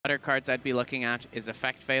Other cards I'd be looking at is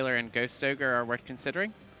Effect Veiler and Ghost Ogre are worth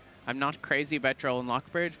considering. I'm not crazy about Droll and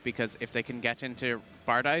Lockbird because if they can get into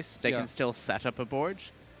Bardice, they can still set up a board.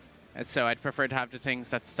 So I'd prefer to have the things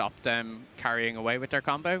that stop them carrying away with their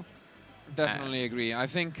combo. Definitely agree. I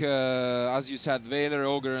think, as you said, Veiler,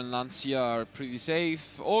 Ogre, and Lancia are pretty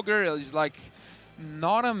safe. Ogre is like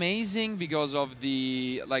not amazing because of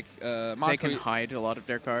the Marco. They can hide a lot of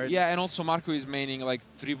their cards. Yeah, and also Marco is maining like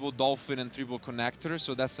triple Dolphin and triple Connector,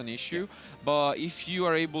 so that's an issue. But if you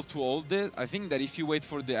are able to hold it, I think that if you wait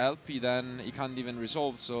for the LP, then he can't even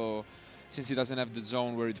resolve. So since he doesn't have the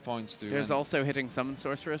zone where it points to. There's also hitting Summon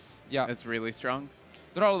Sorceress. Yeah, is really strong.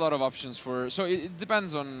 There are a lot of options for, so it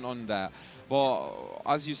depends on that. But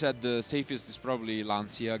as you said, the safest is probably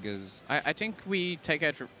Lancia, because I think we take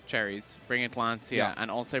out Cherries, bring in Lancia,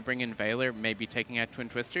 and also bring in Veiler, maybe taking out Twin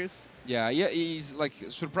Twisters. Yeah, he's like,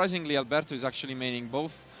 surprisingly, Alberto is actually maining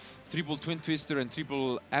both triple Twin Twister and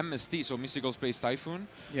triple MST, so Mystical Space Typhoon,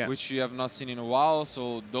 which you have not seen in a while,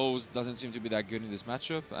 so those doesn't seem to be that good in this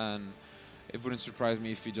matchup, and it wouldn't surprise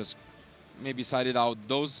me if he just maybe sided out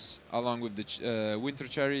those along with the Winter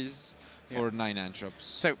Cherries for 9 Antrops.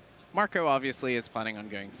 So Marco obviously is planning on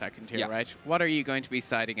going second here, right? What are you going to be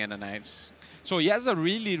siding in and out? So he has a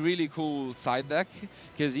really, really cool side deck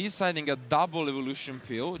because he's siding a double evolution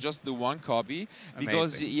pill, just the one copy,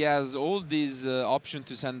 because he has all these options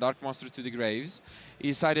to send Dark Monster to the graves.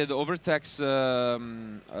 He sided Overtex,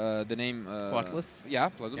 the name... Plotless? Yeah,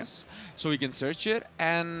 Plotless. So he can search it,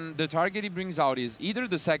 and the target he brings out is either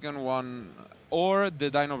the second one or the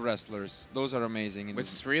Dino Wrestlers. Those are amazing. Which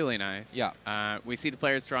is really nice. Yeah. We see the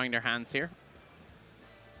players drawing their hands here.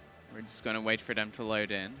 We're just going to wait for them to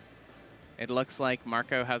load in. It looks like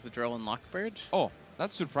Marco has a Droll and Lockbird. Oh,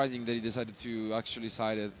 that's surprising that he decided to actually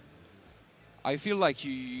side it. I feel like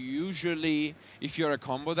you usually, if you're a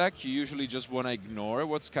combo deck, you usually just want to ignore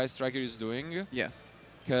what Sky Striker is doing. Yes.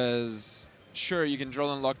 Because, sure, you can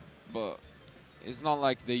Droll and Lock, but it's not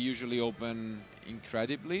like they usually open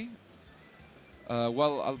incredibly.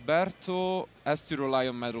 Well, Alberto has to rely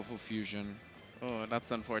on Metalful Fusion. Oh, that's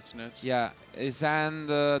unfortunate. Yeah, his hand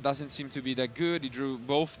doesn't seem to be that good. He drew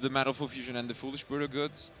both the Metalful Fusion and the Foolish Burial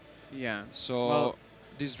Goods. Yeah. So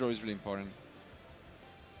this draw is really important.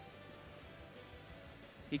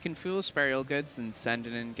 He can Foolish Burial Goods and send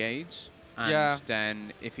an engage. And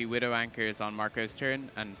then if he Widow Anchors on Marco's turn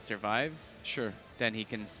and survives, then he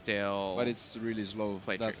can still... But it's really slow.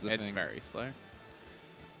 That's the thing. It's very slow.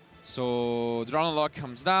 So Droll and Lock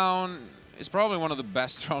comes down. It's probably one of the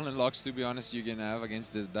best Droll and Locks, to be honest, you can have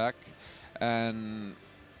against the deck. And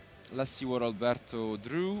let's see what Alberto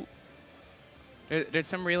drew. There's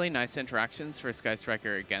some really nice interactions for Sky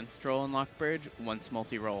Striker against Droll and Lockbird once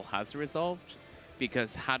multi-roll has resolved.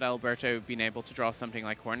 Because had Alberto been able to draw something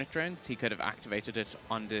like Hornet Drones, he could have activated it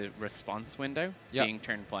on the response window, being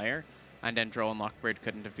turn player, and then Droll and Lockbird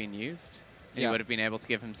couldn't have been used. He would have been able to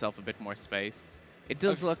give himself a bit more space. It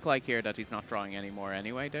does look like here that he's not drawing anymore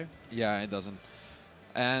anyway, though. Yeah, it doesn't.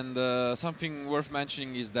 And something worth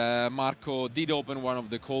mentioning is that Marco did open one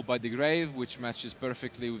of the Cold by the Grave, which matches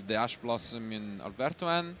perfectly with the Ash Blossom in Alberto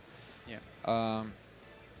hand. Yeah.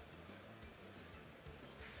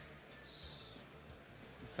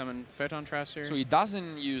 Summon Photon Trasher. So he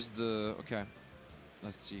doesn't use the... Okay,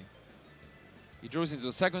 let's see. He draws into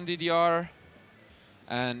the second DDR,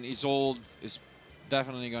 and his old is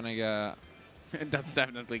definitely gonna get... That's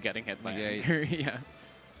definitely getting hit by Anchor, yeah.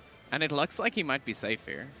 And it looks like he might be safe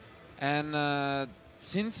here. And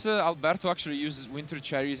since Alberto actually uses Winter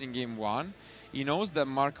Cherries in game 1, he knows that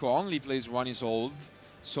Marco only plays one is old,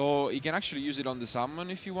 so he can actually use it on the summon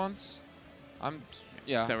if he wants.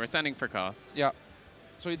 So we're sending for cost. Yeah.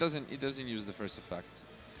 So he doesn't use the first effect.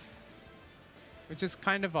 Which is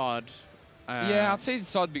kind of odd. Yeah, I'd say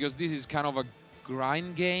it's odd because this is kind of a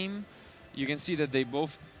grind game. You can see that they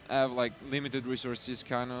both have like limited resources,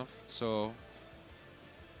 kind of. So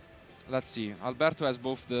let's see. Alberto has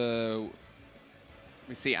both the...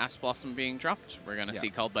 We see Ash Blossom being dropped. We're going to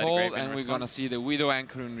see Called by the Grave and we're going to see the Widow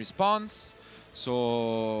Anchor in response.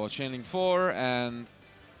 So Chainlink 4 and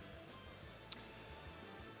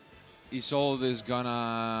Isolde is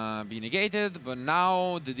gonna be negated, but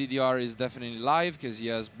now the DDR is definitely live because he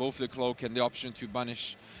has both the Cloak and the option to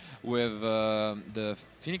banish with the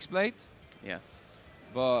Phoenix Blade. Yes.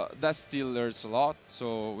 But that still hurts a lot,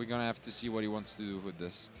 so we're gonna have to see what he wants to do with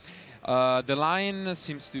this. The line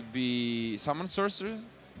seems to be Summon Sorcerer,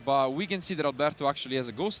 but we can see that Alberto actually has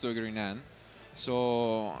a Ghost Ogre in hand.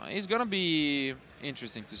 So it's gonna be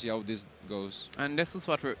interesting to see how this goes. And this is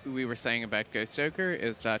what we were saying about Ghost Ogre,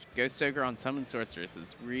 is that Ghost Ogre on Summon Sorceress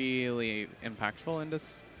is really impactful in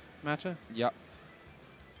this matchup. Yeah.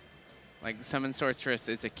 Like, Summon Sorceress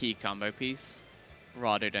is a key combo piece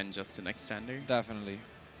rather than just an extender. Definitely.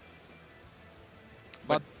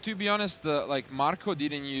 But to be honest, like Marco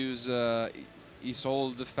didn't use his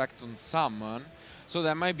old effect on Summon, so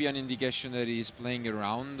that might be an indication that he's playing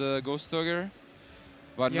around Ghost Ogre.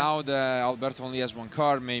 But now that Alberto only has one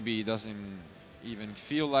card, maybe he doesn't even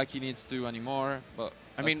feel like he needs to anymore. But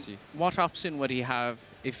I mean, what option would he have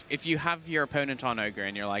if you have your opponent on Ogre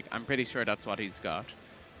and you're like, I'm pretty sure that's what he's got?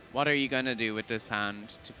 What are you going to do with this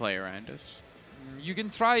hand to play around it? You can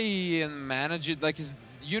try and manage it. Like,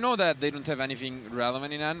 you know that they don't have anything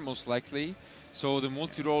relevant in hand, most likely. So the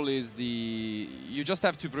multi-roll is you just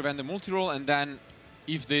have to prevent the multi-roll, and then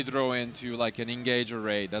if they draw into like an engage or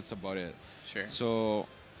raid, that's about it. Sure. So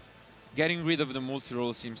getting rid of the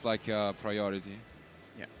multi-roll seems like a priority.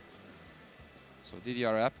 Yeah. So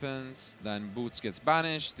DDR happens, then Boots gets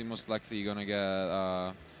banished. They're most likely gonna get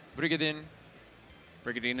Brigadine.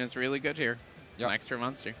 Brigadine is really good here. It's an extra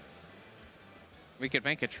monster. We could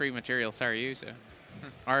make a tree material Saryusa.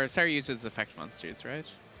 Or Saryusa's effect monsters,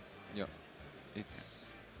 right? Yeah.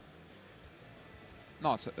 It's... No,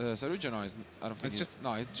 Saryuja, no, I don't think it's just...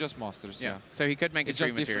 No, it's just monsters, yeah. So he could make a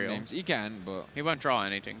tree material. Names. He can, but... He won't draw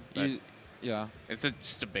anything. Yeah. It's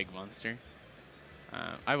just a big monster.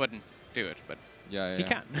 I wouldn't do it, but he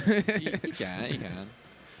can. he can.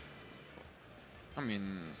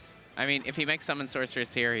 I mean, if he makes Summon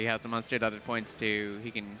Sorceress here, he has a monster that it points to. He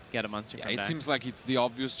can get a monster from that. It seems like it's the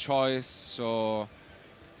obvious choice, so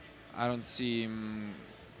I don't see him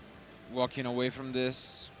walking away from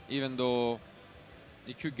this, even though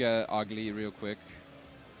it could get ugly real quick.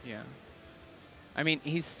 Yeah. I mean,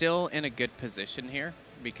 he's still in a good position here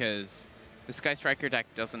because the Sky Striker deck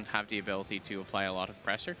doesn't have the ability to apply a lot of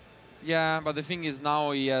pressure. Yeah, but the thing is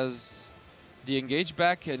now he has the engage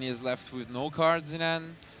back and he is left with no cards in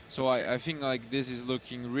hand. So I think like this is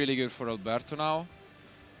looking really good for Alberto now.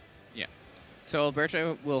 Yeah. So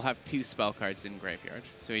Alberto will have 2 spell cards in graveyard.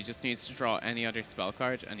 So he just needs to draw any other spell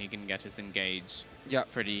card and he can get his engage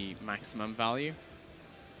for the maximum value.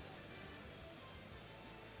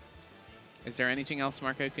 Is there anything else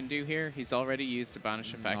Marco can do here? He's already used the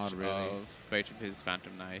banish effect of both of his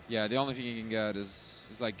Phantom Knights. Yeah, the only thing he can get is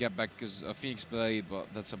like get back a Phoenix Blade, but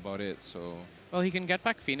that's about it. So. Well, he can get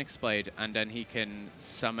back Phoenix Blade, and then he can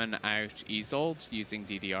summon out Isolde using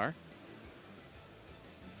DDR.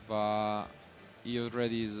 But he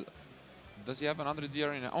already is... Does he have another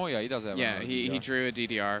DDR in it? Oh, yeah, he does have another DDR. He drew a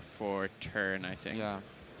DDR for turn, I think. Yeah.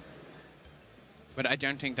 But I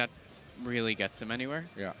don't think that really gets him anywhere.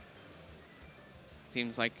 Yeah.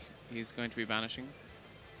 Seems like he's going to be banishing.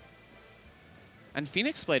 And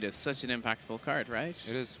Phoenix Blade is such an impactful card, right?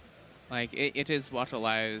 It is. Like, it is what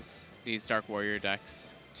allows these Dark Warrior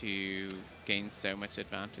decks to gain so much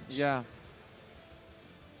advantage. Yeah.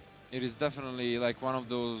 It is definitely like one of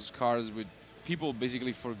those cards which people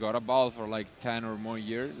basically forgot about for like 10 or more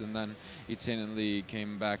years, and then it suddenly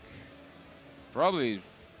came back probably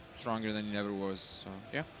stronger than it ever was. So.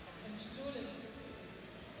 Yeah.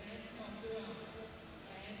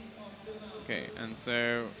 Okay, and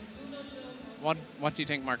so what do you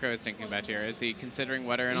think Marco is thinking about here? Is he considering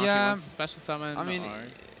whether or not he wants to special summon? I mean,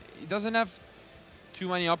 he doesn't have too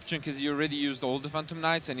many options because he already used all the Phantom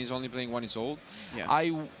Knights and he's only playing one Isolde. Yes.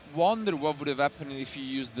 I wonder what would have happened if he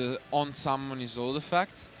used the on-summon Isolde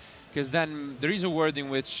effect, because then there is a world in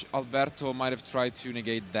which Alberto might have tried to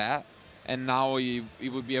negate that, and now he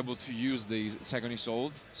would be able to use the second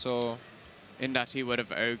Isolde. So, in that he would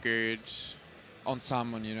have ogred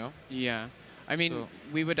on-summon, you know? Yeah. I mean,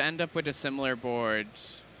 we would end up with a similar board.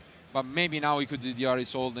 But maybe now we could DDR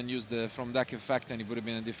Isolde and use the from deck effect, and it would have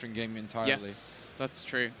been a different game entirely. Yes, that's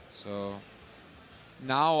true. So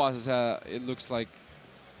now, as it looks like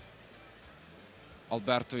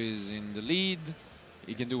Alberto is in the lead,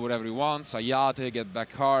 he can do whatever he wants. Ayate get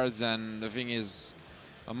back cards, and the thing is,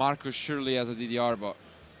 Marco surely has a DDR, but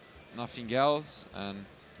nothing else. And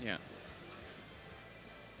yeah.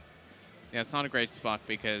 Yeah, it's not a great spot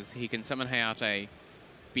because he can summon Hayate,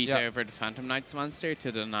 beat over the Phantom Knights monster to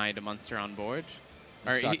deny the monster on board.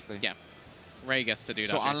 Or exactly. Ray gets to do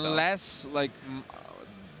that so yourself. Unless, like,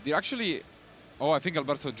 they actually... Oh, I think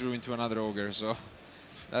Alberto drew into another Ogre, so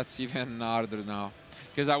that's even harder now.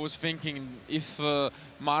 Because I was thinking if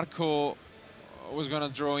Marco was going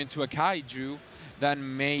to draw into a Kaiju,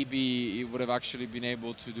 then maybe he would have actually been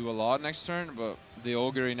able to do a lot next turn, but the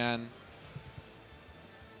Ogre in hand...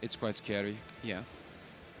 It's quite scary. Yes.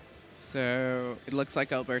 So it looks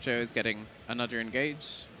like Alberto is getting another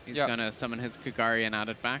engage. He's going to summon his Kagari and add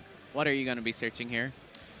it back. What are you going to be searching here?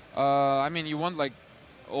 I mean, you want like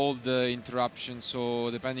all the interruptions. So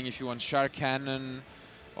depending if you want Shark Cannon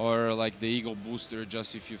or like the Eagle Booster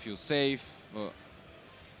just if you feel safe. But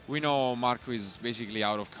we know Marco is basically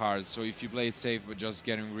out of cards, so if you play it safe but just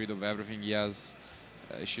getting rid of everything he has,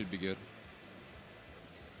 it should be good.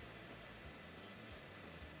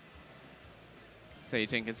 So you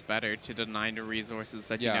think it's better to deny the resources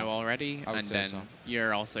that you know already, and then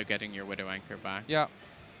you're also getting your Widow Anchor back? Yeah.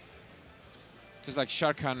 Because like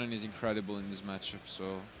Shark Cannon is incredible in this matchup,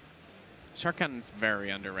 so... Shark Cannon's very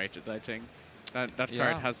underrated, I think. That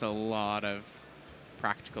card has a lot of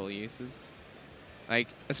practical uses. Like,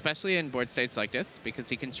 especially in board states like this, because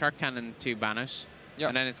he can Shark Cannon to banish,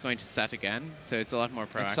 and then it's going to set again, so it's a lot more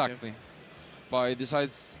proactive. Exactly. But he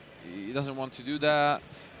decides he doesn't want to do that.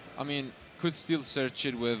 I mean, could still search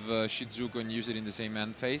it with Shizuku and use it in the same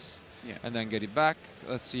end phase, and then get it back.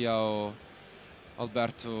 Let's see how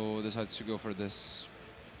Alberto decides to go for this.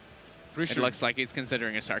 It looks like he's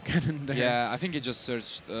considering a Shark Cannon there. Yeah, I think he just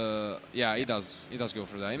searched. Yeah, he does. He does go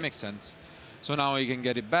for that. It makes sense. So now he can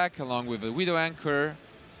get it back along with a Widow Anchor,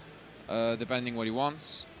 depending what he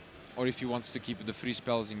wants, or if he wants to keep the free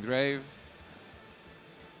spells in grave.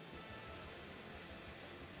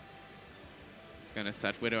 He's going to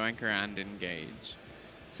set Widow Anchor and engage.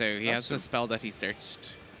 So he has a spell that he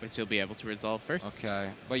searched, which he'll be able to resolve first.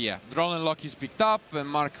 Okay, but yeah, Droll and Lock is picked up, and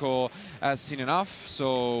Marco has seen enough,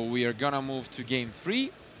 so we are gonna move to game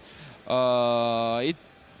 3.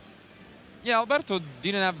 Alberto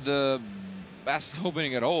didn't have the best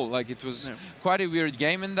opening at all. Like, it was quite a weird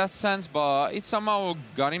game in that sense, but it somehow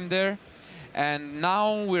got him there. And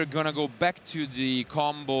now we're gonna go back to the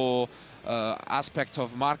combo aspect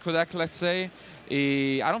of Marco deck, let's say.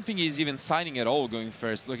 I don't think he's even signing at all going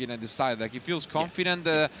first, looking at the side. Like, he feels confident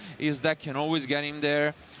that his deck can always get him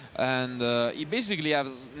there. And he basically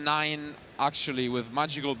has 9, actually, with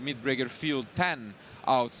Magical Midbreaker Field, 10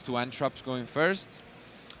 outs to end traps going first.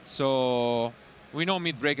 So we know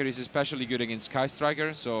Midbreaker is especially good against Sky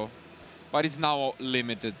Striker, but it's now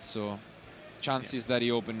limited, so chances that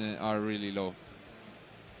he open it are really low.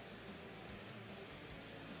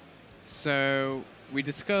 So we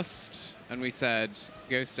discussed and we said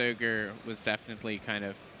Ghost Ogre was definitely kind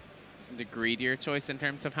of the greedier choice in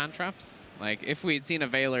terms of hand traps. Like, if we'd seen a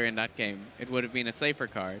Veiler in that game, it would have been a safer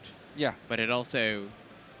card. Yeah. But it also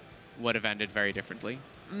would have ended very differently.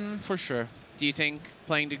 For sure. Do you think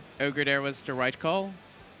playing the Ogre there was the right call?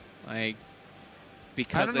 Like,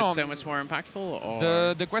 because it's so much more impactful?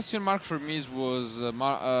 Or the question mark for me was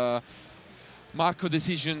Marco's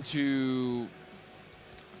decision to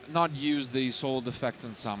not use the Soul Effect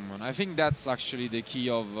on someone. I think that's actually the key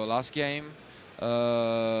of last game,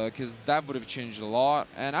 because that would have changed a lot.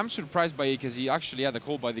 And I'm surprised by it because he actually had a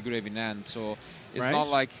Call by the Grave in hand, so it's not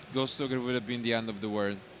like Ghost Ogre would have been the end of the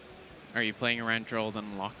world. Are you playing around Droll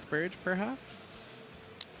and Lockbird, perhaps?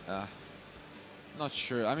 Not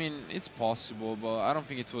sure. I mean, it's possible, but I don't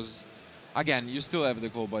think it was... Again, you still have the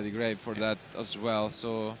Call by the Grave for that as well,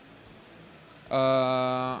 so...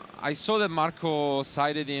 I saw that Marco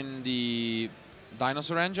sided in the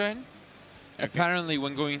Dinosaur Engine. Okay. Apparently,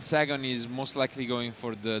 when going second, he's most likely going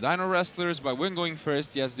for the Dino Wrestlers, but when going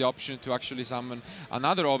first, he has the option to actually summon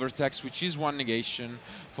another Overtext, which is 1 negation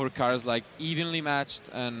for cards like Evenly Matched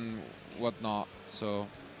and whatnot, so...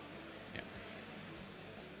 Yeah.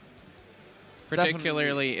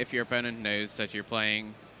 Particularly if your opponent knows that you're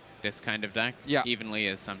playing this kind of deck, Evenly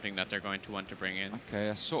is something that they're going to want to bring in.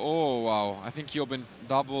 Okay, so, oh wow, I think he opened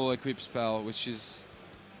double equip spell, which is...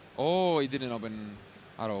 Oh, he didn't open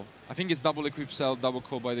at all. I think it's double equip spell, double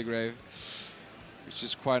Call by the Grave, which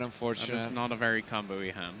is quite unfortunate. That is not a very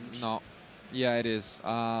combo-y hand. No. Yeah, it is.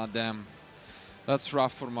 Damn. That's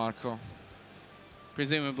rough for Marco.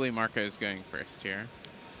 Presumably Marco is going first here.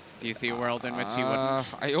 Do you see a world in which he wouldn't?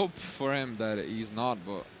 I hope for him that he's not,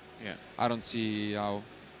 but I don't see how.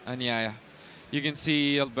 And yeah, you can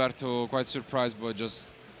see Alberto quite surprised by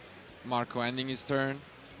just Marco ending his turn.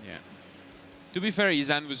 Yeah. To be fair, his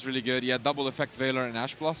end was really good. He had double effect Veiler and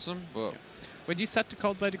Ash Blossom, but... Would you set the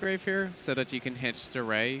Called by the Grave here so that you can hit the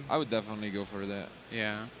Ray? I would definitely go for that.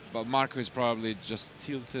 Yeah. But Marco is probably just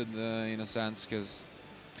tilted in a sense, because...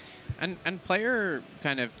 And player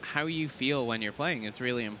kind of how you feel when you're playing is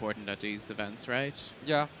really important at these events, right?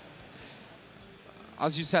 Yeah.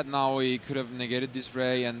 As you said, now he could have negated this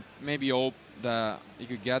Ray and maybe hope that he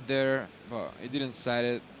could get there, but he didn't set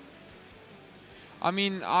it. I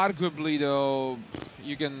mean, arguably though,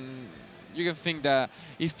 you can think that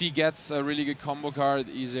if he gets a really good combo card,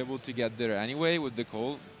 he's able to get there anyway with the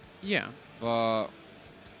Call. Yeah. But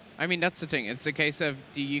I mean, that's the thing. It's a case of,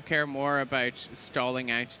 do you care more about stalling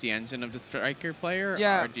out the engine of the Striker player,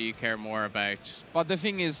 or do you care more about... But the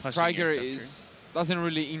thing is, Striker is doesn't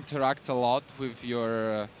really interact a lot with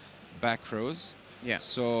your back rows. Yeah.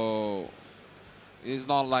 So it's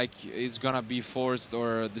not like it's gonna be forced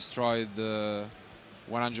or destroyed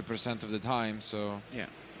 100% of the time. So yeah.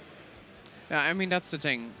 I mean, that's the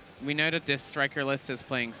thing. We know that this striker list is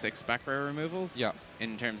playing 6 back row removals. Yeah.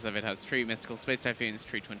 In terms of it has 3 mystical space typhoons,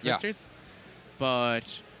 3 twin Yeah. twisters.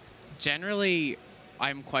 But generally,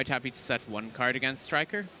 I'm quite happy to set 1 card against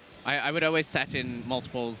striker. I would always set in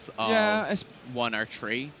multiples of 1 or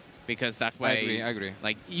 3 because that way, I agree.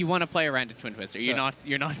 like you want to play around a twin twister. Sure.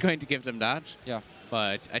 You're not going to give them that. Yeah.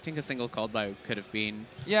 But I think a single called by could have been.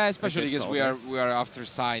 Yeah, especially because we are after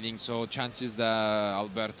siding, so chances that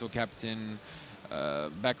Alberto kept in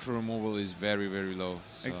back row removal is very, very low.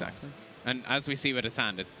 So. Exactly. And as we see with his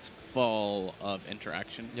hand, it's full of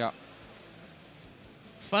interaction. Yeah.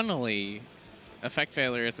 Funnily, effect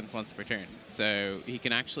failure isn't once per turn, so he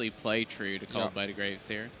can actually play through to Called by the Graves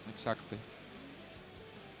here. Exactly.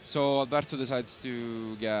 So Alberto decides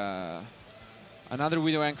to get another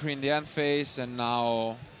Widow Anchor in the end phase, and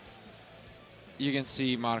now you can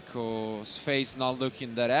see Marco's face not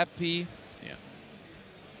looking that happy. Yeah.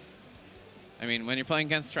 I mean, when you're playing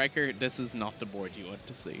against Striker, this is not the board you want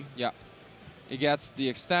to see. Yeah. He gets the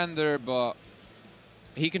extender, but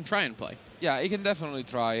he can try and play. Yeah, he can definitely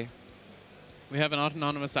try. We have an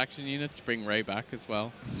autonomous action unit to bring Ray back as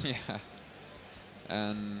well. Yeah.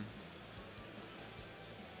 And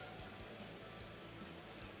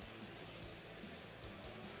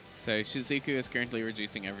so Shizuku is currently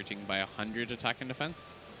reducing everything by 100 attack and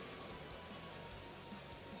defense.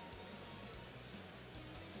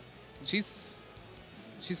 She's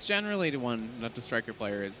generally the one that the striker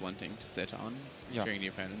player is wanting to sit on during the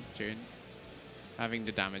opponent's turn. Having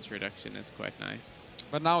the damage reduction is quite nice.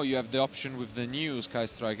 But now you have the option with the new Sky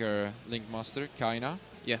Striker Link Master, Kaina.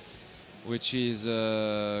 Yes. Which is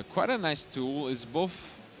quite a nice tool. It's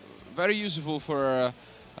both very useful for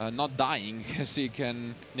not dying, as he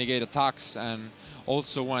can negate attacks, and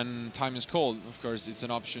also when time is cold, of course, it's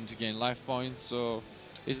an option to gain life points. So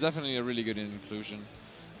it's definitely a really good inclusion.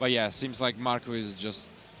 But yeah, seems like Marco is just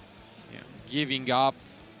giving up.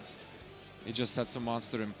 He just sets a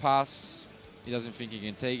monster and pass. He doesn't think he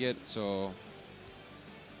can take it, so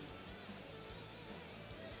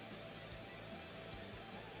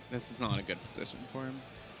this is not a good position for him.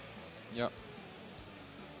 Yep.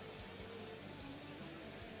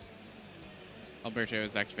 Alberto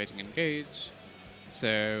is activating Engage.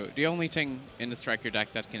 So the only thing in the striker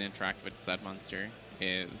deck that can interact with said monster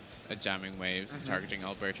is a Jamming Waves targeting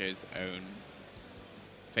Alberto's own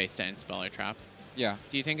face-down Speller Trap. Yeah.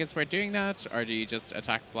 Do you think it's worth doing that, or do you just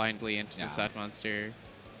attack blindly into the set monster?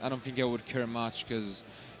 I don't think I would care much, because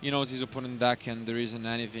he knows his opponent deck and there isn't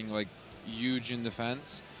anything like huge in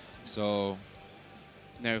defense. So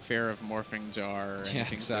no fear of Morphing Jar or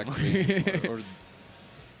anything exactly. or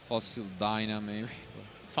Fossil Dyna, maybe.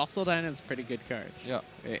 Fossil Dyna is a pretty good card. Yeah.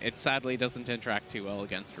 It sadly doesn't interact too well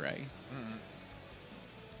against Ray.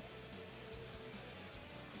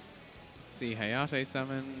 Let's see Hayate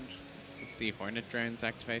summoned. Let's see Hornet Drones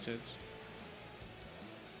activated.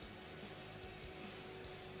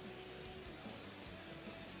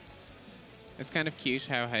 It's kind of cute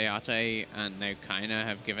how Hayate and now Kaina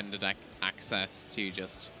have given the deck access to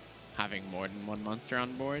just having more than one monster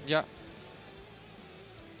on board. Yeah.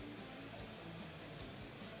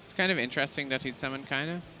 It's kind of interesting that he'd summon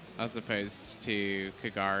Kaina as opposed to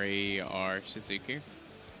Kagari or Shizuku,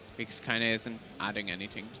 because Kaina isn't adding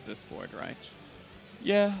anything to this board, right?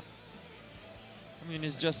 Yeah. I mean,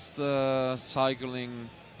 it's just cycling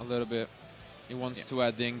a little bit. He wants to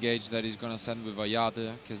add the engage that he's going to send with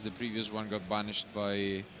Ayate, because the previous one got banished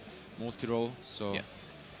by multi-roll. So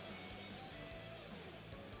yes.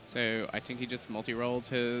 So I think he just multi-rolled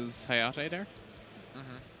his Hayate there.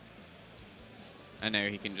 And now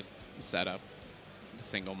he can just set up the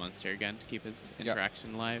single monster again to keep his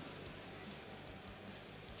interaction live.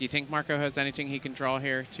 Do you think Marco has anything he can draw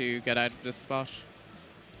here to get out of this spot?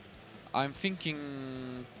 I'm thinking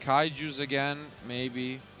Kaijus again,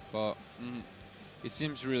 maybe, but it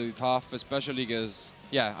seems really tough, especially because,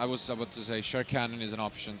 I was about to say Share Cannon is an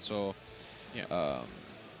option, so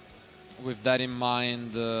with that in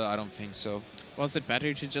mind, I don't think so. Was it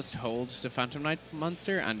better to just hold the Phantom Knight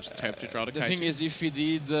monster and just hope to draw the Kaiju? The thing is, if he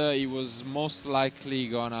did, he was most likely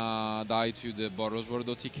gonna die to the Boros Ward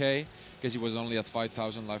OTK, because he was only at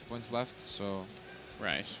 5,000 life points left, so...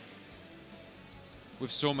 Right.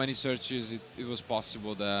 With so many searches, it was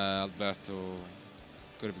possible that Alberto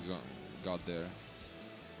could have got there.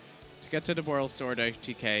 To get to the Boros Sword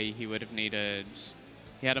OTK, he would have needed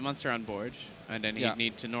He had a monster on board, and then he'd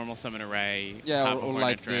need to normal summon a Ray. Yeah, or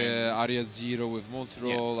like the Ariad Zero with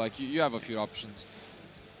multi-roll. Like you have a few options,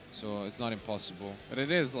 so it's not impossible. But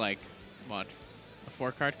it is like, what, a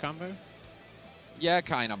 4-card combo? Yeah,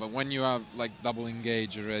 kind of. But when you have like double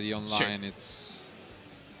engage already online, it's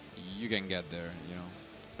you can get there, you know.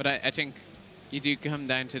 But I think you do come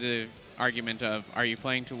down to the argument of, are you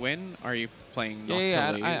playing to win? Or are you playing not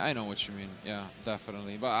to lose? I know what you mean. Yeah,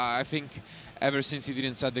 definitely. But I think ever since he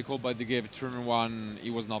didn't set the call by the game turn 1,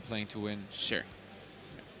 he was not playing to win. Sure.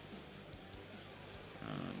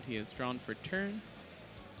 And he is drawn for turn.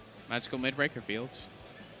 Magical Midbreaker Field.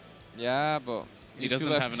 Yeah, but he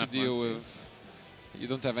doesn't have enough to deal with. You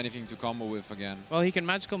don't have anything to combo with again. Well, he can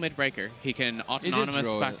Magical Midbreaker. He can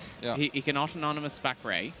autonomous back. Yeah. He can autonomous back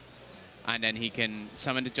Ray, and then he can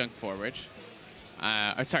summon the Junk Forward.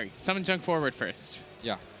 Summon Junk Forward first.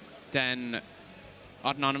 Yeah. Then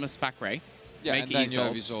autonomous back Ray. Yeah, make and then you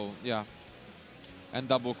have Isolde. Yeah. And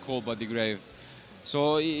double call by the grave.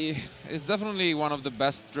 So it's definitely one of the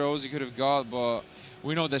best draws you could have got, but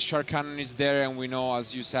we know that Shark Cannon is there, and we know,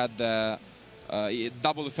 as you said, the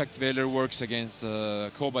double effect Veiler works against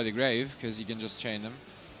Call by the Grave, because he can just chain them.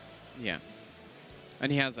 Yeah.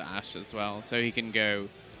 And he has Ash as well, so he can go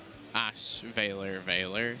Ash, Veiler,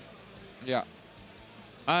 Veiler. Yeah.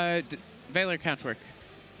 Veiler can't work.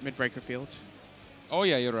 Midbreaker Field. Oh,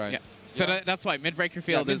 yeah, you're right. Yeah. So that's why Midbreaker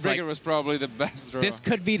Field is like... Midbreaker was probably the best draw. This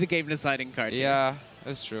could be the game-deciding card. Yeah,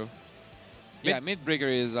 that's true. Yeah,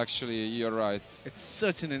 Midbreaker is actually, you're right. It's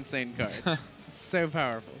such an insane card. It's so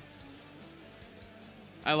powerful.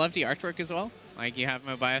 I love the artwork as well. Like, you have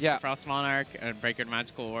Mobius the Frost Monarch and Breaker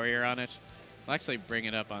Magical Warrior on it. I'll actually bring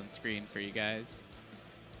it up on screen for you guys.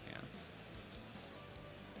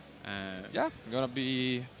 Yeah. Yeah, gonna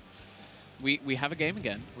be... We have a game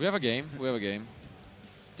again. We have a game. We have a game.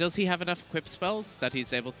 Does he have enough equip spells that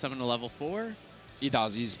he's able to summon a level 4? He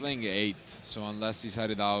does. He's playing 8, so unless he's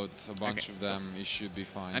headed out a bunch of them, he should be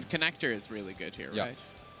fine. And Connector is really good here, right?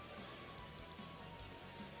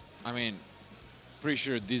 I mean, pretty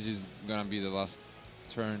sure this is gonna be the last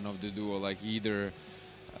turn of the duo. Like, either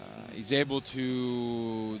he's able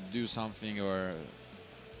to do something or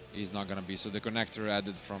he's not gonna be. So the Connector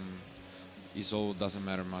added from Isolde doesn't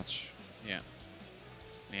matter much. Yeah.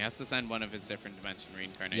 He has to send one of his different dimension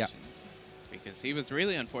reincarnations because he was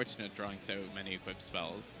really unfortunate drawing so many equipped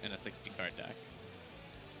spells in a 60-card deck.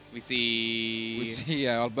 We see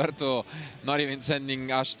Alberto not even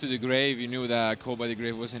sending Ash to the grave. He knew that Call by the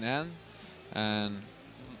Grave was in hand, and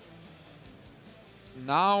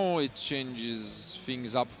now it changes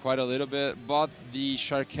things up quite a little bit. But the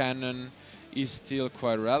Shark Cannon is still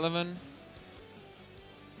quite relevant.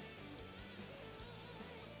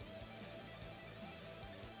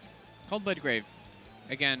 Cold Blood Grave.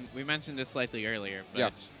 Again, we mentioned this slightly earlier,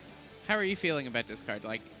 but how are you feeling about this card?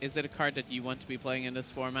 Like, is it a card that you want to be playing in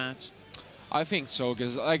this format? I think so,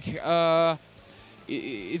 because like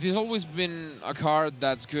it has always been a card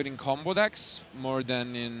that's good in combo decks more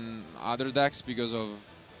than in other decks because of,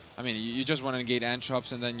 I mean, you just want to negate end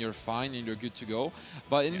chops and then you're fine and you're good to go.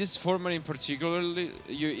 But in this format in particular,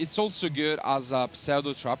 it's also good as a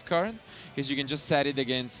pseudo trap card, because you can just set it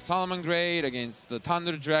against Solomon Great, against the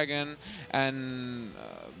Thunder Dragon, and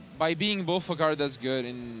by being both a card that's good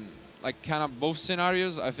in like kind of both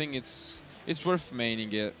scenarios, I think it's worth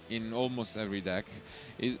maining it in almost every deck.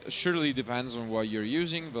 It surely depends on what you're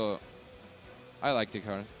using, but I like the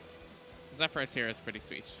card. Zephyrus here is pretty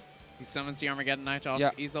sweet. He summons the Armageddon Knight off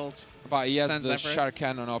Isolde. But he has the Shark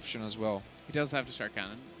Cannon option as well. He does have the Shark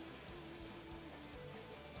Cannon.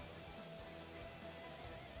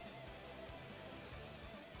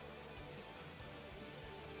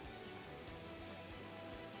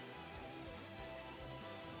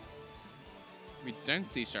 We don't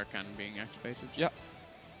see Shark Cannon being activated. Yeah.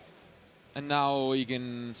 And now you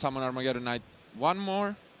can summon Armageddon Knight one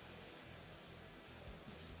more.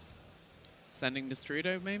 Sending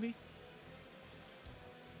Destrudo, maybe?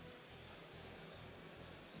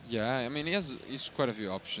 Yeah, I mean, he's quite a few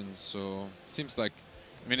options, so seems like...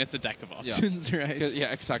 I mean, it's a deck of options, right?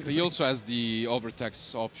 Yeah, exactly. He also has the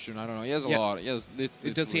Overtext option. I don't know. He has a lot. He has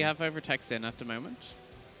Does he have Overtext in at the moment?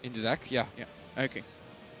 In the deck? Yeah. Yeah. Okay.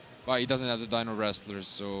 But he doesn't have the Dino Wrestlers,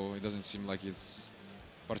 so it doesn't seem like it's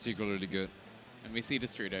particularly good. And we see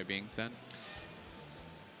Destrudo being sent.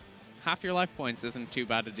 Half your life points isn't too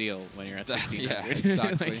bad a deal when you're at 1600. Yeah,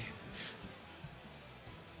 exactly.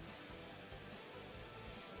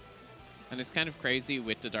 And it's kind of crazy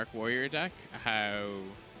with the Dark Warrior deck how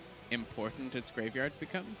important its graveyard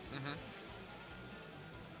becomes.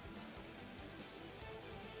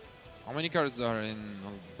 How many cards are in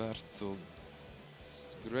Alberto's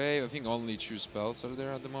Grave, I think only 2 spells are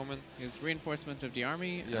there at the moment. He has Reinforcement of the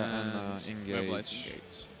Army and Mobilize Engage.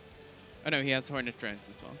 Engage. Oh no, he has Hornet Drones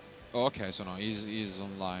as well. Oh, okay, so no, he's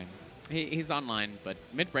online. He's online, but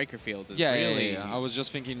mid-breaker field is really... Yeah. I was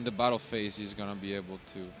just thinking the battle phase he's gonna be able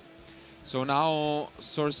to. So now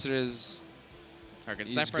Sorceress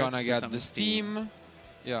is gonna get the Steam.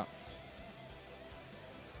 Yeah.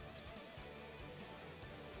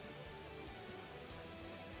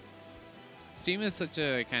 Steam is such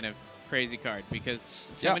a kind of crazy card because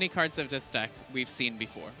so many cards of this deck we've seen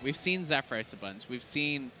before. We've seen Zephyros a bunch. We've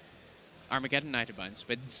seen Armageddon Knight a bunch.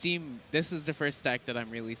 But Steam, this is the first deck that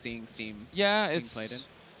I'm really seeing Steam being played in.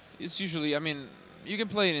 It's usually, I mean, you can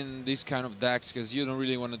play it in these kind of decks because you don't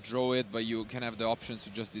really want to draw it, but you can have the option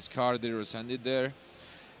to just discard it or send it there.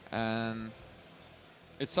 And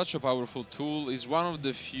it's such a powerful tool. It's one of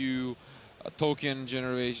the few token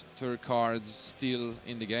generator cards still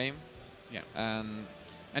in the game. Yeah.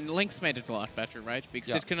 And Link's made it a lot better, right?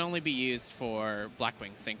 Because it can only be used for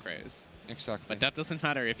Blackwing Synchros. Exactly. But that doesn't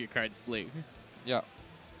matter if your card's blue. Yeah.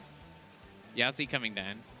 Yazi coming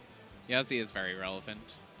down. Yazi is very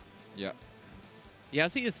relevant. Yeah.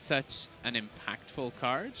 Yazi is such an impactful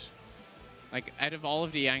card. Like, out of all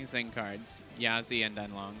of the Yang Zing cards, Yazi and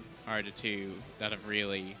Denlong are the two that have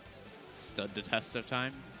really stood the test of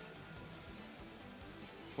time.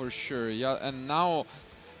 For sure, yeah. And now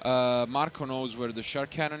Marco knows where the Shark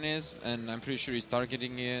Cannon is, and I'm pretty sure he's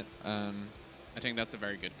targeting it. I think that's a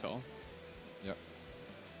very good call. Yeah.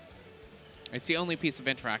 It's the only piece of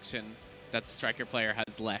interaction that the striker player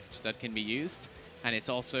has left that can be used, and it's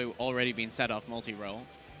also already been set off multi-roll,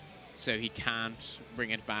 so he can't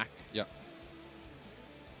bring it back. Yeah.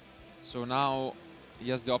 So now he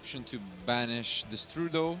has the option to banish the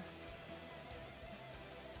Strudo.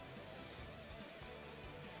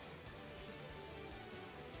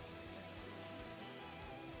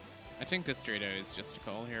 I think this Strudo is just a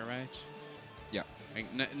call here, right? Yeah.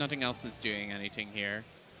 Like, nothing else is doing anything here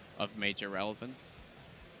of major relevance.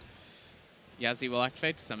 Yazi will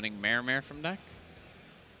activate, summoning Mare from deck.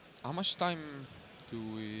 How much time do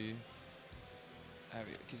we have?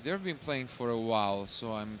 Because they've been playing for a while,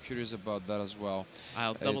 so I'm curious about that as well.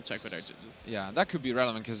 I'll double check with our judges. Yeah, that could be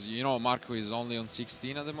relevant because, you know, Marco is only on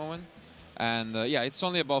 16 at the moment. And yeah, it's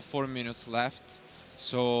only about 4 minutes left.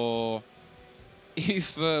 So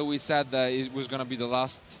if we said that it was going to be the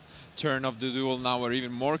last turn of the duel, now we're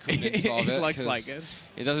even more convinced of it. It looks like it.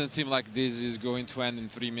 It doesn't seem like this is going to end in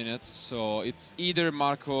 3 minutes. So it's either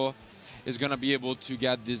Marco is going to be able to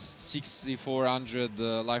get this 6,400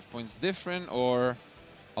 life points different, or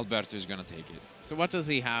Alberto is going to take it. So what does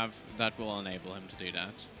he have that will enable him to do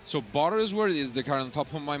that? So Border's Word is the card on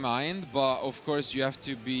top of my mind, but of course you have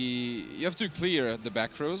to clear the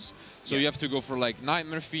back rows. So you have to go for like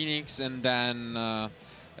Nightmare Phoenix and then a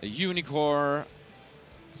Unicorn.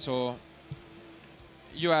 So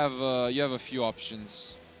you have a few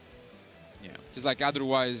options. Yeah. Because like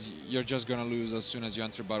otherwise you're just gonna lose as soon as you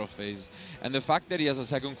enter battle phase. And the fact that he has a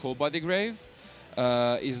second Cold Body Grave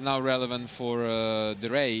is now relevant for the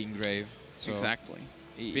Ray in Grave. So exactly.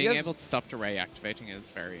 Being able to stop the Ray activating is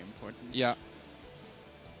very important. Yeah.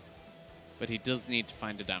 But he does need to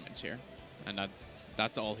find the damage here. And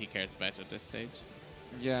that's all he cares about at this stage.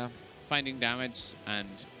 Yeah. Finding damage and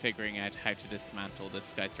figuring out how to dismantle the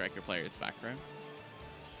Sky Striker player's back row.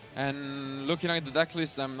 And looking at the deck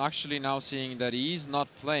list, I'm actually now seeing that he is not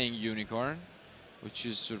playing Unicorn, which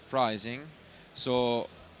is surprising. So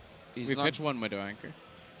we've hit one Widow Anchor.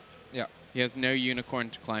 Yeah. He has no Unicorn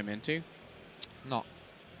to climb into. No.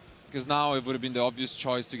 Because now it would have been the obvious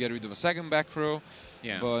choice to get rid of a second back row.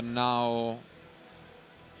 Yeah. But now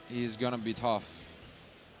he's going to be tough.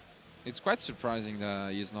 It's quite surprising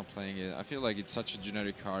that he's not playing it. I feel like it's such a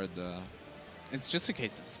generic card. It's just a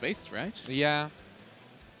case of space, right? Yeah.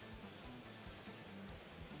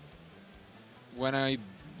 When I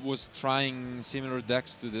was trying similar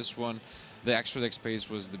decks to this one, the extra deck space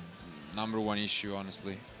was the #1 issue,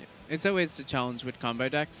 honestly. Yeah. It's always the challenge with combo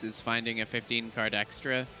decks, is finding a 15-card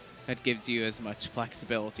extra that gives you as much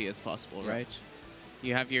flexibility as possible, right?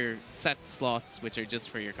 You have your set slots, which are just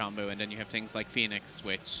for your combo, and then you have things like Phoenix,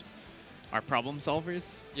 which are problem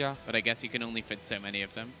solvers. Yeah. But I guess you can only fit so many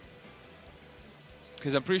of them.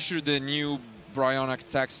 Because I'm pretty sure the new Bryonic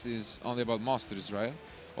text is only about monsters, right?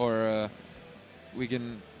 Or we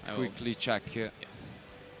can quickly check. Yes.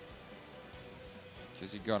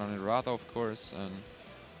 Because he got on Errata, of course, and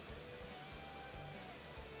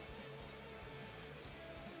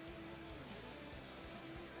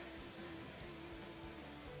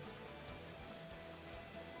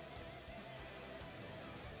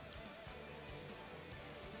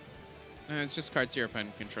It's just cards your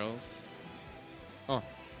opponent controls. Oh.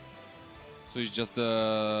 So it's just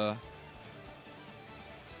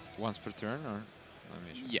once per turn, or? Let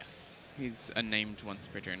me check. Yes. He's a named once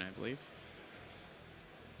per turn, I believe.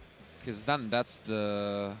 Because then that's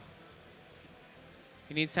the...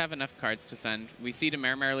 He needs to have enough cards to send. We see the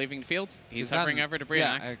Mermare leaving the field. He's hovering over to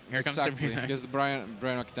Brionac. Yeah, Here comes the Brionac. Because the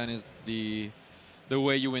Brionac then is the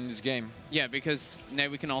way you win this game. Yeah, because now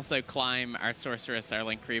we can also climb our Sorceress, our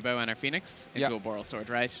Linkuriboh, and our Phoenix into a Boral Sword,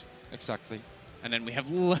 right? Exactly. And then we have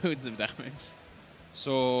loads of damage.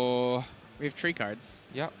 So... We have 3 cards.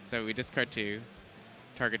 Yeah. So we discard 2,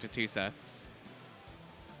 target to 2 sets.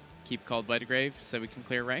 Keep Called by the Grave so we can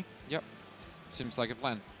clear Ray. Yep. Seems like a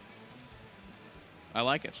plan. I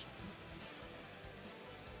like it.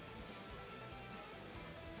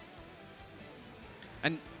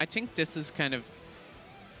 And I think this is kind of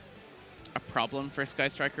a problem for Sky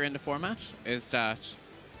Striker in the format, is that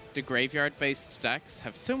the graveyard-based decks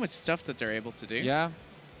have so much stuff that they're able to do. Yeah.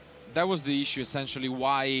 That was the issue, essentially,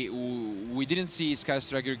 why we didn't see Sky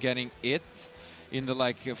Striker getting it in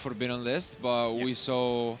the forbidden list, but we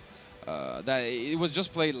saw that it was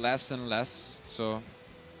just played less and less, so...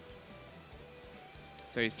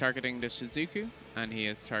 So he's targeting the Shizuku, and he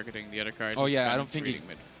is targeting the other card. Oh yeah, I don't think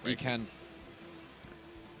he can...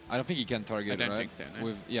 I don't think he can target, I don't think so,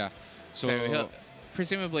 no. Yeah. So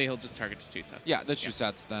presumably he'll just target the 2 sets. Yeah, the 2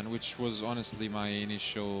 sets then, which was honestly my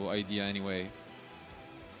initial idea anyway.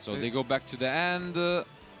 So they go back to the end.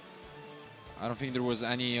 I don't think there was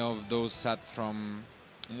any of those set from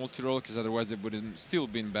multi-roll, because otherwise they would have still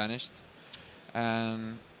been banished.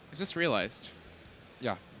 And I just realized.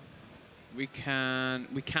 Yeah. We can't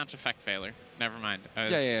effect failure. Never mind.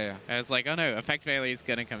 Yeah. I was like, oh no, effect failure is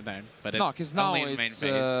gonna come down, but no, because now only in main it's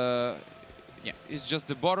phase. it's just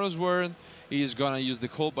the Boros word. He's gonna use the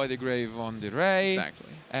Call by the Grave on the Ray. Exactly.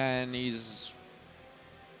 And he's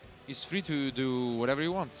free to do whatever he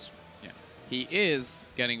wants. Yeah. He is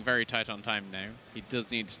getting very tight on time now. He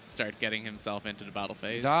does need to start getting himself into the battle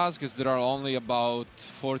phase. He does, because there are only about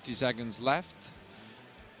 40 seconds left.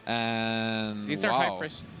 And these are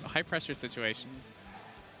high pressure situations.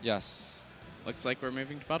 Yes. Looks like we're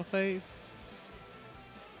moving to battle phase.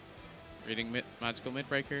 Reading magical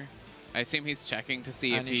midbreaker. I assume he's checking to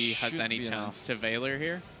see if he has any chance to Veiler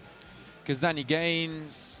here. Because then he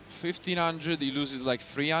gains 1500, he loses like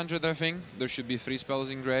 300, I think. There should be 3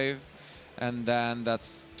 spells in grave. And then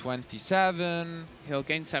that's 27. He'll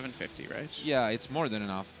gain 750, right? Yeah, it's more than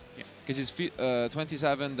enough. Yeah. Because he's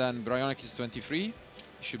 27, then Brionac is 23.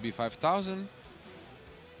 Should be 5,000.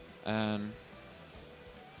 And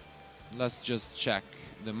let's just check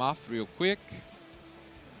the math real quick.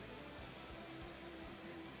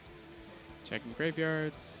 Checking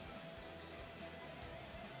graveyards.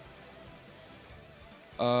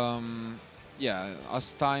 Yeah,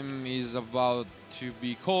 as time is about to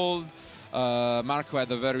be called, Marco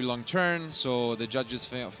had a very long turn, so the judges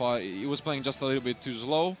thought he was playing just a little bit too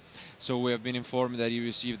slow. So we have been informed that he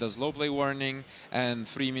received a slow play warning, and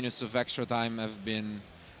 3 minutes of extra time have been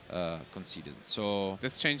conceded. So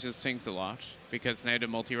this changes things a lot, because now the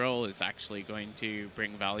multi-roll is actually going to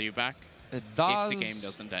bring value back. It does. If the game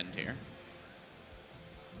doesn't end here.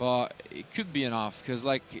 But it could be enough, because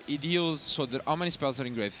like he deals, so how many spells are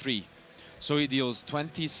in grave? 3. So he deals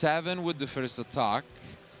 27 with the first attack.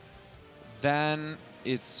 Then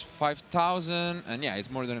it's 5,000, and yeah, it's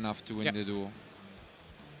more than enough to win the duel.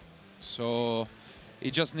 So he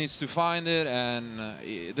just needs to find it, and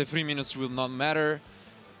the 3 minutes will not matter.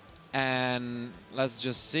 And let's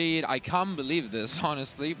just see it. I can't believe this,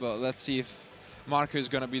 honestly, but let's see if Marco is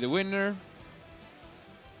going to be the winner.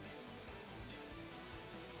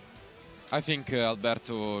 I think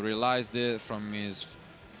Alberto realized it from his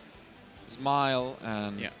smile,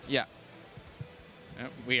 and yeah.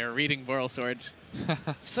 We are reading Boral Sword.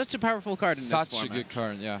 Such a powerful card in this format. Such a good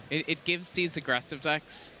card, yeah. It gives these aggressive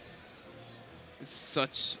decks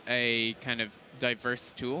such a kind of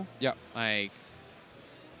diverse tool. Yeah. Like,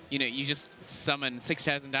 you know, you just summon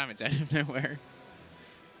 6,000 damage out of nowhere.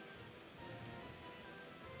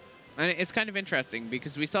 And it's kind of interesting,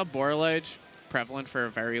 because we saw Borreload prevalent for a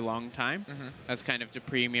very long time as kind of the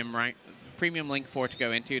premium Link 4 to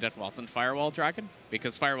go into that wasn't Firewall Dragon,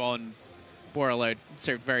 because Firewall and Borreload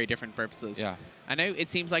served very different purposes. Yeah. I know it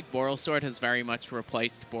seems like Boral Sword has very much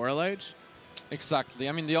replaced Borreload. Exactly.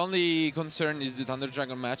 I mean, the only concern is the Thunder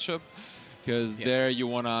Dragon matchup, because there you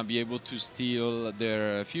want to be able to steal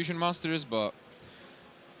their fusion monsters, but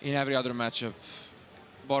in every other matchup,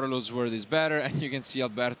 Borreload's word is better, and you can see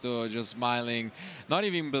Alberto just smiling, not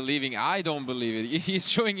even believing. I don't believe it. He's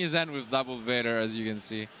showing his hand with double Vader, as you can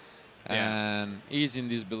see, and he's in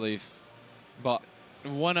disbelief. But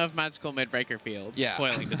one of magical mid-breaker field,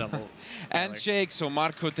 foiling the double. Handshake, so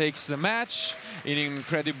Marco takes the match in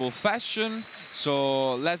incredible fashion.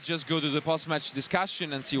 So let's just go to the post-match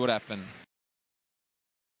discussion and see what happened.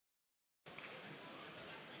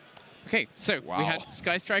 Okay, so we had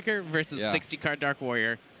Sky Striker versus 60-card Dark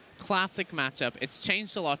Warrior. Classic matchup. It's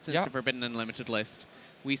changed a lot since the Forbidden Unlimited list.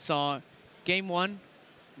 We saw game 1,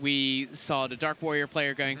 we saw the Dark Warrior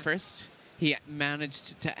player going first. He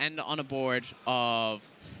managed to end on a board of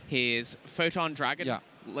his Photon Dragon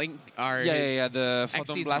Link. The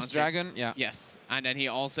Photon Blast Dragon. Yes, and then he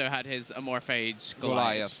also had his Amorphage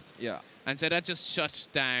Goliath. And so that just shut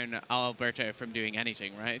down Alberto from doing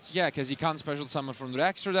anything, right? Yeah, because he can't special summon from the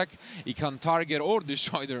extra deck. He can't target or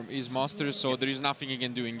destroy his monsters, so there is nothing he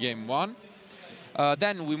can do in game 1.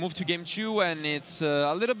 Then we move to game 2, and it's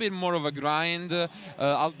a little bit more of a grind.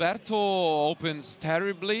 Alberto opens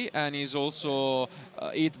terribly, and he's also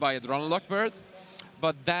hit by a Drone Lockbird.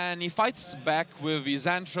 But then he fights back with his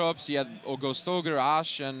Anthrops. He had Ghost Ogre,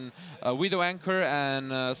 Ash, and Widow Anchor,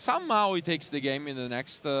 and somehow he takes the game in the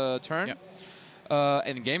next turn.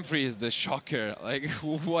 And game 3 is the shocker. Like,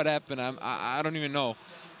 what happened? I don't even know.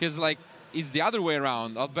 Because, like, it's the other way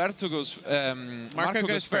around. Alberto goes... Marco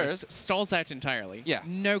goes first, stalls out entirely.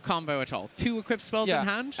 No combo at all. 2 equipped spells in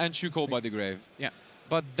hand. And 2 Call by the Grave.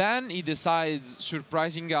 But then he decides,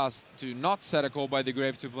 surprising us, to not set a Call by the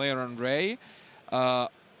Grave to play around Ray.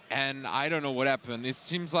 And I don't know what happened. It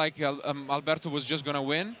seems like Alberto was just going to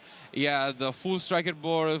win. He had the full striker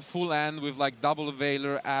board, full hand with like double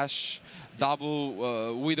Veiler, Ash,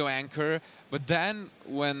 double Widow Anchor. But then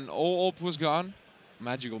when all hope was gone,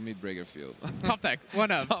 magical mid-breaker field. Top deck,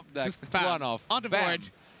 one of. Top deck, just bam, one off. On the bam. board.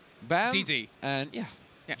 Bam. GG. And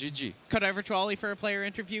GG. Cut over to Ollie for a player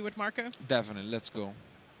interview with Marco? Definitely, let's go.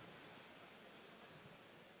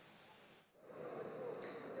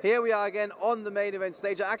 Here we are again on the main event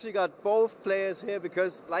stage. I actually got both players here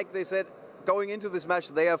because, like they said, going into this match,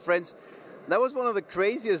 they are friends. That was one of the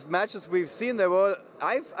craziest matches we've seen.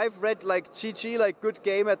 I've read like GG, like good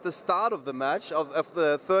game at the start of the match, of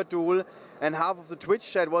the third duel, and half of the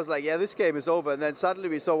Twitch chat was like, yeah, this game is over. And then suddenly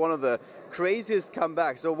we saw one of the craziest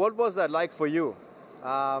comebacks. So what was that like for you?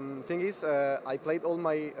 Thing is, I played all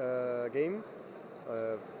my game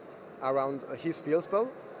around his field spell.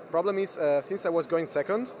 Problem is, since I was going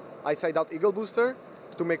second, I side out Eagle Booster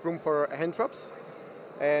to make room for hand traps.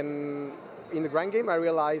 And in the grand game, I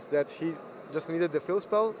realized that he just needed the field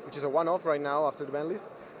spell, which is a one-off right now after the ban list,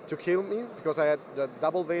 to kill me because I had the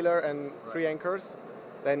double Veiler and 3 anchors.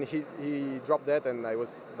 Then he dropped that and I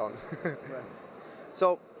was done.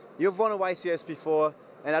 So you've won a YCS before,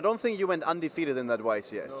 and I don't think you went undefeated in that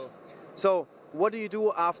YCS. No. So what do you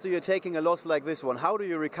do after you're taking a loss like this one? How do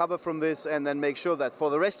you recover from this and then make sure that for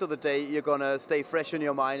the rest of the day you're going to stay fresh in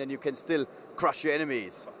your mind and you can still crush your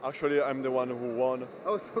enemies? Actually, I'm the one who won.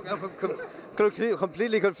 Oh, so I'm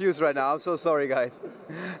completely confused right now. I'm so sorry, guys.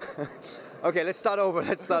 Okay, let's start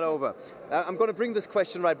over. I'm going to bring this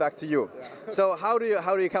question right back to you. So how do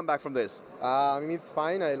you come back from this? I mean, it's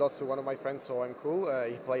fine. I lost to one of my friends, so I'm cool.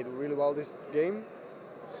 He played really well this game.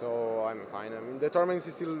 So I'm fine. I mean, the tournament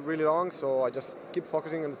is still really long, so I just keep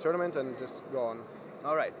focusing on the tournament and just go on.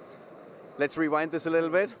 All right. Let's rewind this a little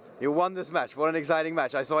bit. You won this match. What an exciting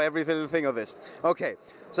match. I saw every little thing of this. Okay.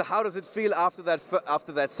 So how does it feel after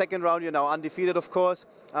that second round? You're now undefeated, of course.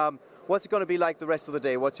 What's it going to be like the rest of the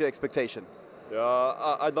day? What's your expectation? Yeah,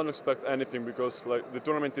 I don't expect anything because like the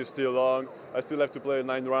tournament is still long. I still have to play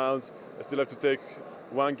 9 rounds. I still have to take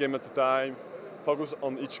one game at a time. Focus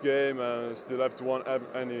on each game and still have to win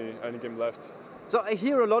any game left. So I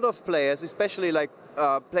hear a lot of players, especially like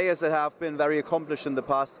players that have been very accomplished in the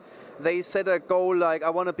past, they set a goal like, I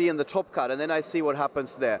want to be in the top cut, and then I see what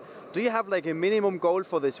happens there. Do you have like a minimum goal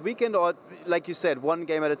for this weekend, or like you said, one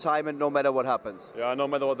game at a time and no matter what happens? Yeah, no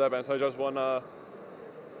matter what happens, I just want to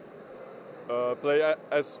play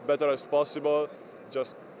as better as possible,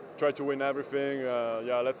 just try to win everything.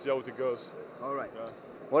 Yeah, let's see how it goes. All right. Yeah.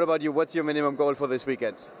 What about you? What's your minimum goal for this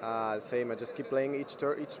weekend? Same. I just keep playing each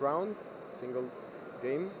round, single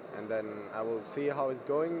game, and then I will see how it's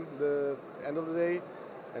going the end of the day,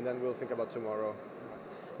 and then we'll think about tomorrow.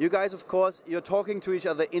 You guys, of course, you're talking to each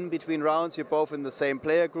other in between rounds. You're both in the same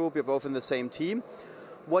player group. You're both in the same team.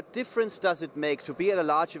 What difference does it make to be at a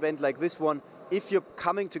large event like this one if you're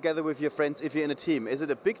coming together with your friends, if you're in a team? Is it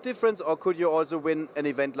a big difference, or could you also win an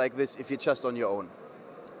event like this if you're just on your own?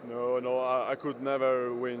 No, I could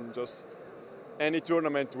never win just any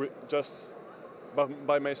tournament just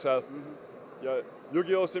by myself. Mm-hmm. Yeah,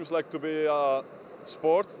 Yu-Gi-Oh seems like to be a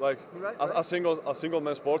sport, like a single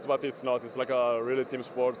man sport, but it's not. It's like a really team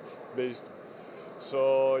sport based.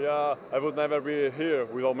 So yeah, I would never be here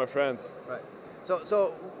with all my friends. Right.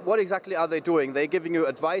 So what exactly are they doing? They're giving you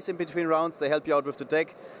advice in between rounds. They help you out with the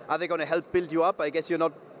deck. Are they going to help build you up? I guess you're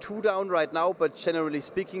not too down right now, but generally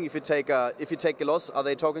speaking, if you take a loss, are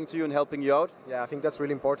they talking to you and helping you out? Yeah, I think that's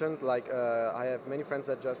really important. Like I have many friends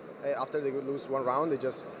that just after they lose one round, they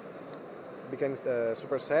just became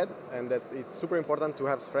super sad, and it's super important to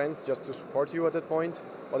have friends just to support you at that point.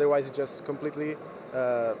 Otherwise, you just completely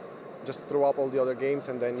just throw up all the other games,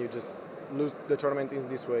 and then you just lose the tournament in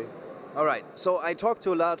this way. All right, so I talked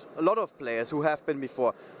to a lot of players who have been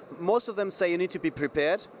before. Most of them say you need to be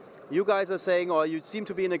prepared. You guys are saying, or you seem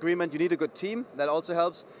to be in agreement, you need a good team. That also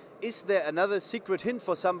helps. Is there another secret hint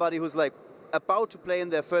for somebody who's like about to play in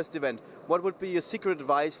their first event? What would be your secret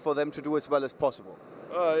advice for them to do as well as possible?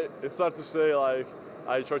 It's hard to say. Like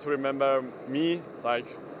I try to remember me,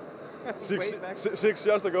 like 6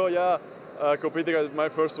 years ago. Yeah, competing at my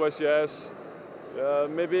first YCS.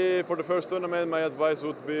 Maybe for the first tournament, my advice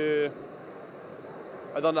would be,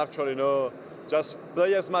 I don't actually know, just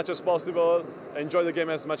play as much as possible, enjoy the game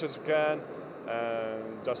as much as you can,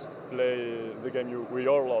 and just play the game we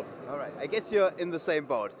all love. All right, I guess you're in the same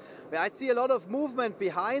boat. I see a lot of movement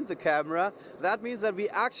behind the camera. That means that we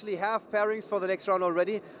actually have pairings for the next round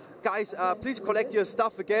already. Guys, please collect your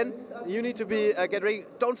stuff again. You need to be get ready.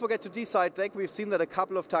 Don't forget to decide deck. We've seen that a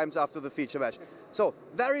couple of times after the feature match. So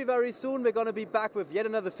very, very soon we're going to be back with yet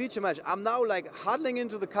another feature match. I'm now like huddling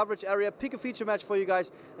into the coverage area, pick a feature match for you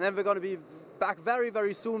guys, and then we're going to be back very,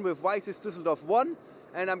 very soon with YCS Düsseldorf 1.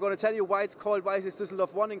 And I'm going to tell you why it's called YCS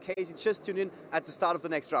Düsseldorf 1 in case you just tuned in at the start of the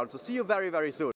next round. So see you very, very soon.